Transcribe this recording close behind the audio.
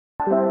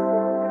These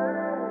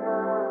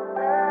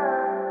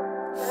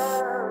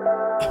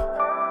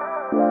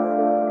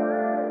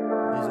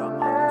are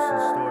my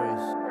lucid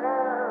stories,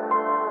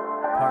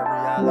 part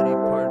reality,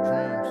 part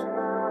dreams.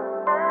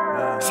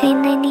 Say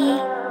Nini.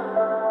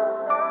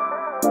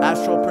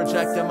 Astral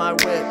projecting my whip,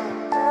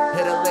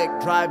 hit a lick,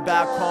 drive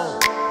back home,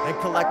 and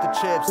collect the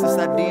chips. It's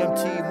that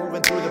DMT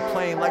moving through the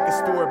plane like a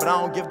steward, but I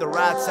don't give the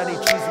rats any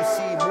cheese you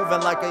see,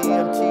 moving like a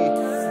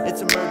EMT. It's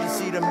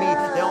emergency to me,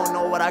 they don't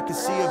know what I can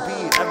see or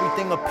be.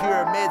 Everything a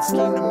pyramid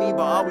scheme to me,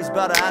 but always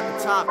better at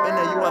the top in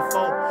a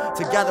UFO,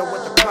 together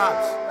with the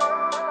crops.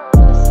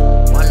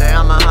 One day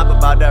I'ma hop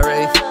about that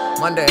race.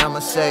 One day I'ma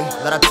say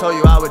that I told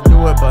you I would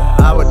do it, but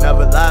I would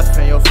never laugh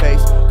in your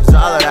face, cause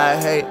all of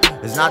that hate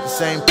is not the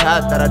same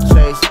path that I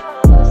chase.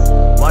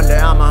 One day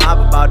I'ma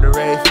hop about the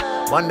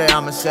race. One day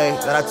I'ma say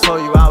that I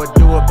told you I would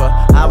do it, but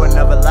I would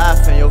never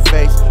laugh in your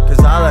face, cause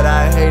all of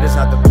that hate is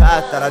not the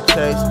path that I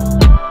chase.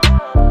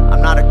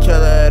 I'm not a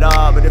killer at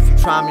all, but if you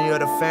try me or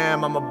the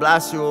fam, I'ma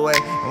blast you away.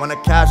 And when the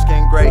cash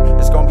getting great,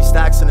 it's gonna be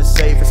stacks in the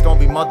safe. It's gonna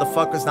be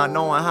motherfuckers not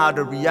knowing how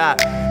to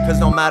react, cause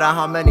no matter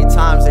how many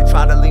times they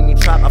try to leave me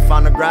trapped, I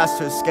find the grass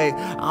to escape.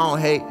 I don't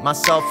hate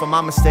myself for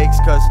my mistakes,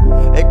 cause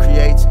it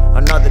creates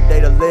another day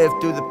to live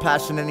through the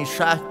passion in each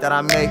track that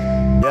I make.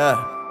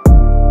 Yeah.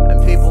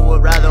 And people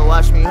would rather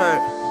watch me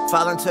hurt,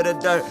 fall into the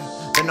dirt,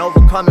 than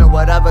overcoming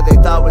whatever they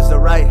thought was the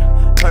right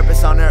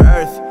purpose on their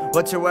earth.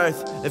 What's your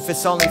worth if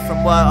it's only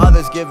from what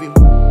others give you?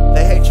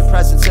 They hate your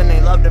presence and they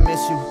love to miss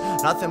you.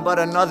 Nothing but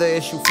another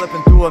issue.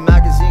 Flipping through a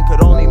magazine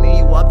could only mean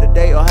you up to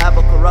date, or have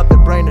a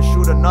corrupted brain to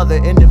shoot another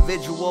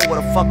individual with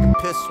a fucking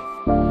pistol.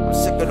 I'm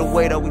sick of the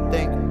way that we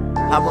think,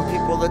 how when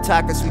people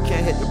attack us we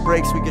can't hit the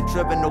brakes. We get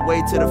driven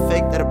away to the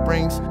fake that it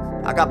brings.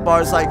 I got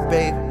bars like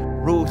Babe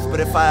Ruth,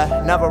 but if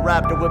I never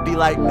rapped it would be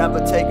like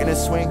never taking a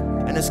swing.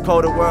 In this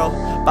colder world,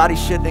 body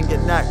shit and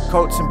get neck,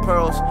 coats and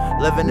pearls.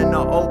 Living in the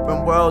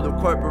open world of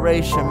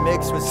corporation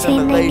mixed with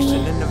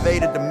simulation,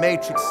 innovated the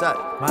matrix set.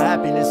 My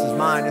happiness is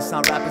mine, it's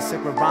not rapping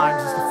sick with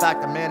rhymes. It's the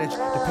fact I manage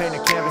to paint a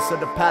canvas of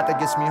the path that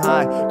gets me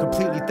high.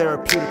 Completely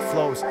therapeutic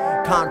flows,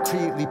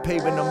 concretely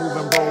paving a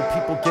moving road.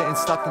 People getting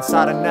stuck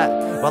inside a net,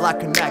 while I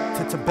connect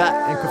to Tibet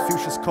and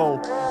Confucius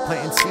code.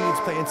 Planting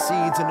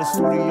seeds in the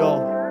studio.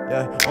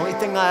 Yeah, only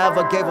thing I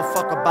ever gave a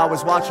fuck about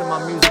was watching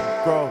my music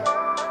grow.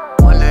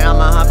 One day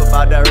I'ma hop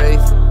about that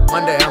race.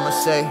 One day I'ma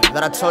say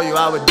that I told you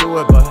I would do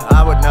it, but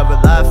I would never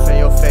laugh in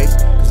your face,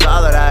 cause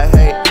all of that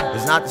hate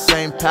is not the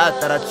same path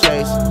that I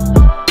chase.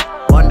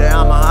 One day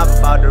I'ma hop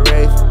about the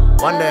race.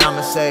 One day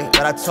I'ma say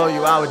that I told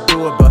you I would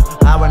do it, but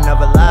I would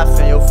never laugh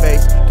in your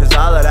face, cause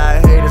all of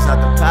that hate is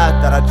not the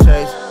path that I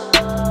chase.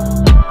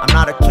 I'm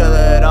not a killer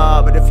at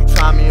all, but if you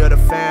try me or the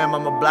fam,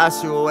 I'ma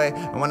blast you away.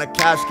 And when the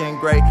cash getting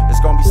great, it's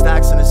gonna be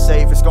stacks in the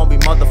safe. It's gonna be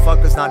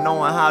motherfuckers not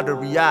knowing how to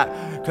react,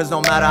 cause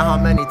no matter how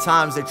many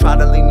times they try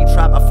to leave me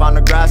trapped, I find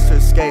the grass to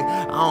escape.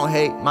 I don't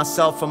hate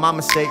myself for my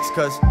mistakes,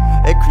 cause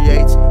it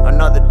creates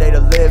another day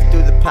to live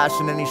through the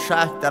passion in each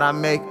track that I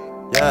make.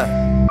 Yeah.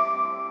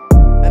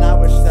 And I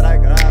wish that I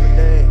could have a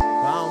day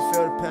where I don't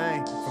feel the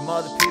pain from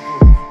other people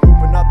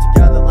grouping up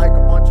together like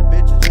a bunch of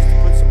bitches just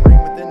to put some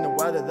rain within the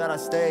weather that I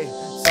stay.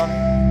 Some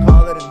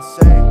call it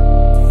insane.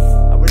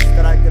 I wish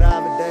that I could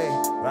have a day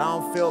where I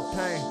don't feel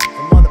pain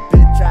from other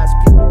bitch ass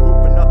people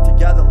grouping up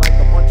together like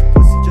a bunch of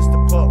pussy just to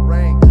put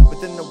rain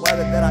within the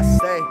weather that I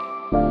stay.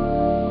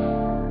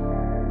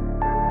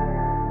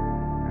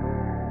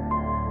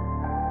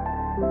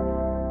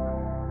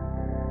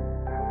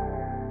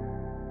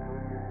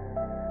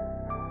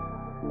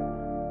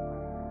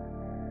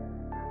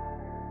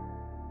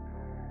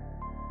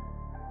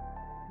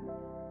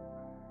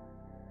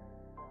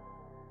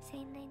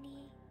 Say Nini.